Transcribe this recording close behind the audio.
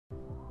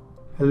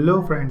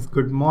Hello friends,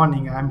 good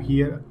morning. I'm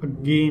here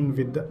again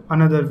with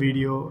another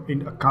video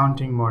in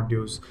accounting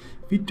modules.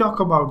 We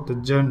talk about the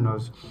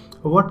journals.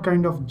 What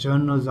kind of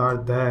journals are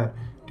there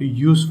to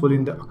useful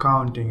in the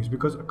accountings,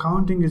 because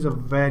accounting is a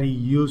very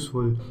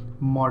useful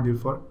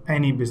module for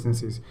any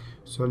businesses.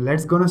 So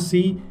let's gonna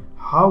see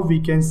how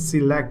we can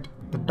select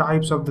the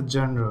types of the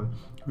journal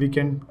we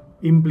can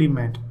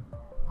implement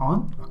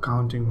on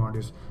accounting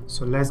modules.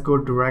 So let's go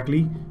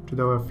directly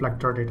to our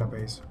Flectra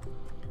database.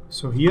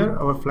 So here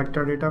our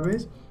Flectra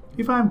database,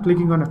 if I am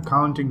clicking on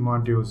accounting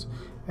modules,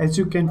 as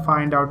you can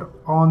find out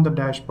on the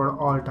dashboard,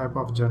 all type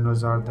of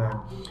journals are there.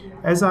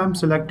 As I am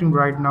selecting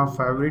right now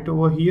favorite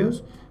over here,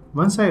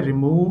 once I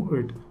remove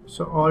it,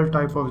 so all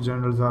type of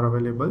journals are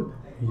available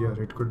here.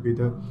 It could be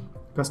the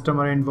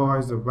customer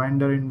invoice, the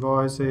vendor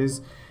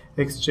invoices,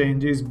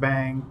 exchanges,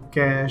 bank,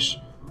 cash,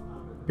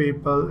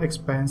 PayPal,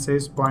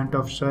 expenses, point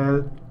of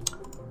sale,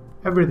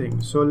 everything.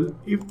 So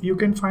if you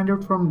can find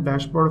out from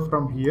dashboard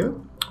from here.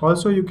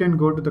 Also you can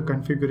go to the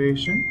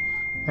configuration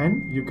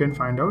and you can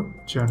find out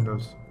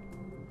journals.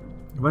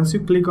 Once you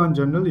click on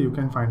journal, you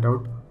can find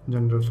out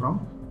journal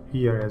from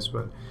here as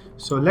well.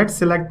 So let's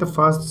select the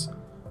first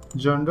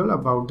journal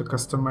about the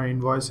customer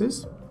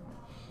invoices.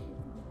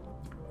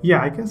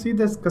 Yeah, I can see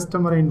this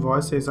customer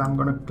invoices. I'm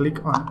gonna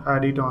click on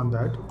edit on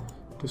that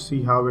to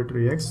see how it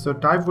reacts. So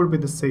type would be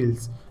the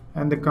sales,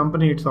 and the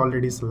company it's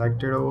already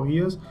selected over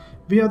here.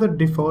 We have the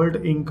default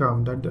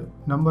income, that the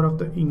number of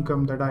the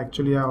income that I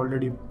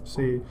already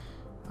say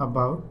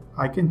about.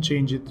 I can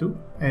change it to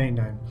any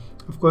time.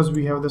 Of course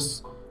we have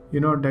this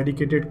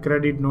dedicated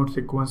credit note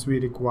sequence we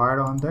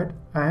required on that,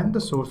 and the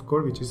source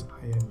code which is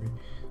INV.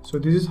 So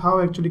this is how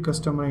actually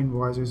customer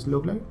invoices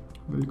look like.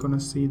 We're gonna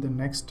see the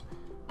next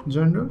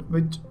journal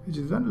which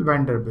is a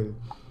vendor bill.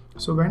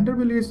 So vendor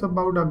bill is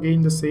about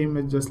again the same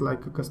as just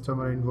like a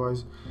customer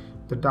invoice.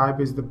 The type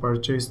is the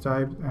purchase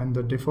type, and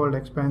the default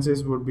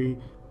expenses would be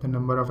the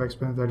number of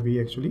expense that we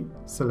actually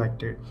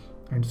selected,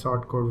 and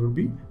sort code would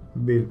be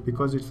bill,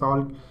 because it's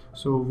all,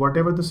 so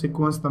whatever the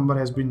sequence number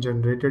has been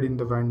generated in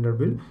the vendor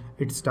bill,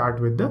 it start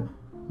with the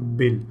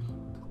bill.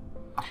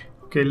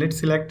 Okay, let's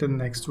select the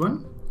next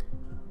one,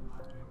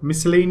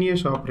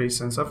 miscellaneous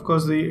operations. Of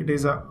course it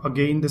is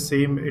again the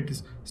same, it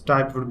is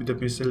type would be the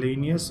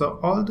miscellaneous. So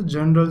all the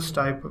journals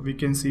type we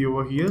can see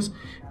over here.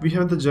 We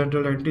have the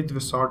journal entry, the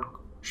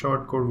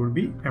short code would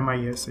be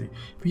MISA.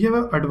 We have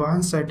an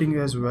advanced setting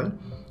as well,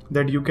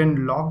 that you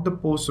can lock the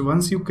post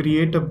once you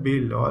create a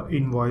bill or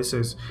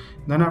invoices.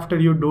 Then after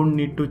you don't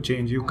need to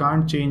change, you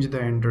can't change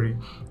the entry.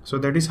 So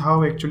that is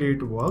how actually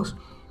it works.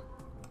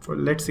 So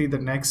let's see the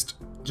next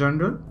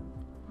journal.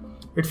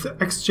 It's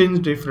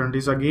exchange different.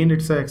 It's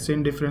a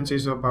exchange difference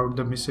is about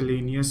the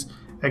miscellaneous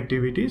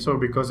activity. So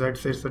because that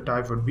says the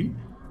type would be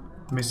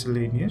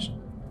miscellaneous.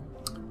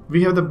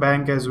 We have the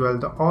bank as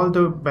well, all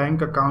the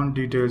bank account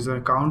details, the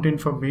account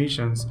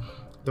informations,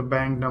 the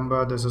bank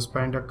number, the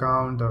suspend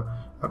account, the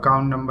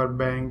account number,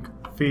 bank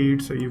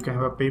feed. So you can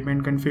have a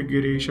payment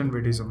configuration,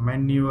 which is a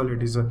manual,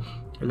 it is a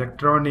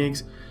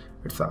electronics,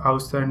 it's a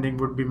outstanding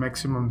would be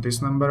maximum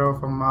this number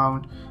of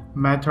amount,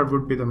 method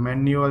would be the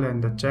manual,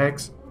 and the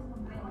checks.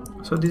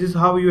 So this is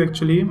how you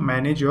actually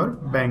manage your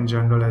bank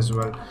journal as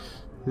well.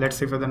 Let's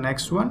say for the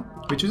next one,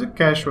 which is a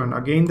cash one,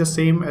 again the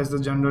same as the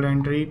journal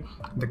entry,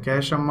 the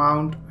cash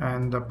amount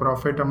and the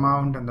profit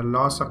amount and the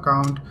loss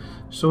account.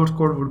 Source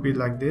code would be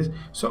like this.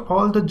 So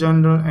all the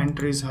journal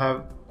entries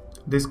have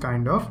this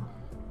kind of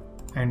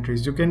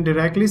entries. You can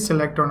directly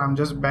select on, I'm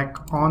just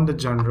back on the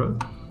journal.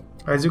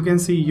 As you can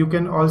see, you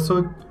can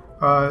also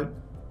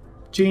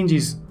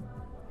changes.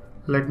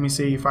 Let me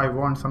say if I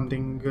want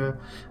something,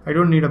 I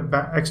don't need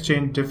a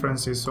exchange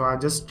differences, so I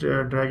just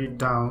drag it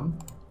down,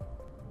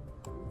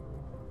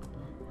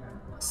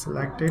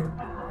 select it,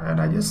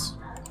 and I just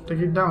take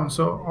it down.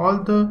 So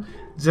all the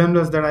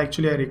journals that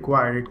actually I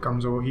require, it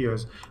comes over here.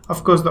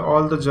 Of course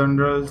all the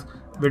journals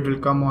which will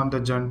come on the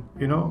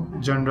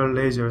general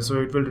ledger,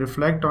 so it will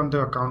reflect on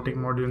the accounting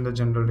module in the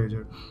general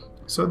ledger.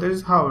 So this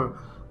is how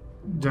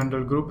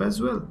general group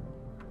as well.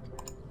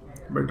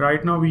 But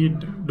right now we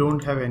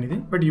don't have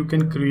anything, but you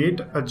can create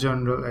a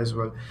journal as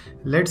well.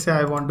 Let's say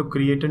I want to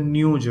create a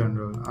new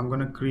journal. I'm going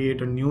to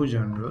create a new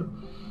journal.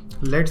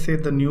 Let's say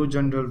the new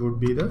journal would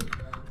be the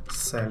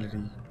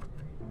salary.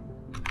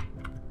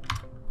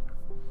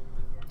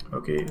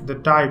 Okay, the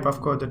type,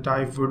 of course the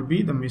type would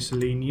be the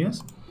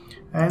miscellaneous,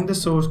 and the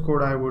source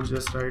code I would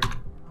just write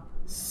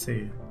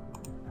say.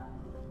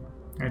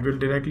 It will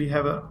directly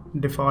have a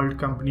default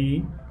company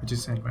which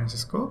is San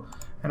Francisco,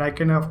 and I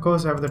can of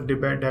course have the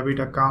debit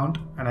account,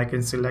 and I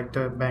can select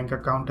a bank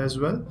account as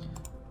well,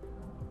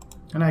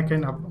 and I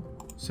can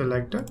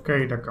select a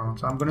credit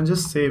account. So I'm gonna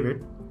just save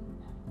it.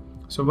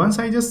 So once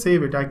I just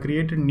save it, I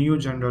create a new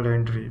journal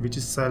entry which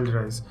is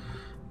salaries.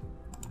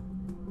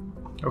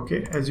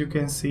 Okay, as you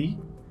can see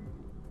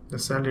the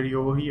salary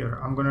over here,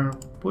 I'm gonna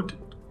put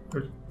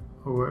it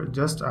over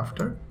just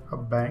after a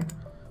bank.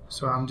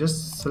 So I'm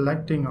just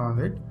selecting on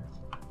it,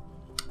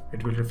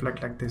 it will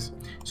reflect like this.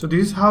 So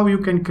this is how you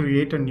can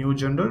create a new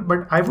journal.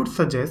 But I would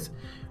suggest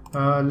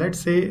let's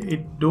say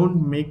it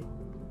don't make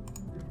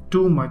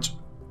too much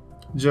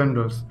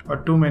generals or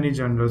too many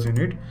generals in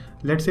it.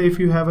 Let's say if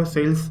you have a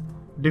sales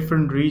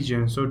different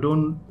region, so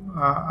don't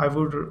I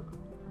would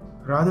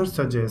rather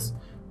suggest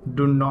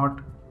do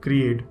not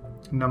create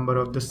number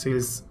of the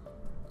sales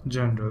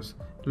generals.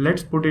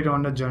 Let's put it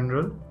on a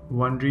general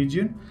one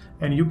region,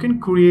 and you can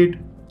create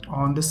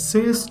on the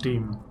sales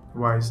team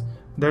wise.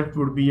 That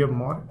would be a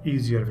more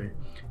easier way.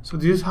 So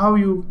this is how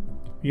you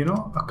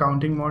know,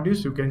 accounting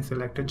modules, you can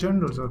select a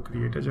generals or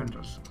create a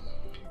generals.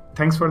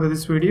 Thanks for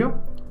this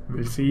video.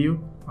 We'll see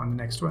you on the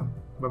next one.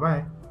 Bye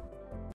bye.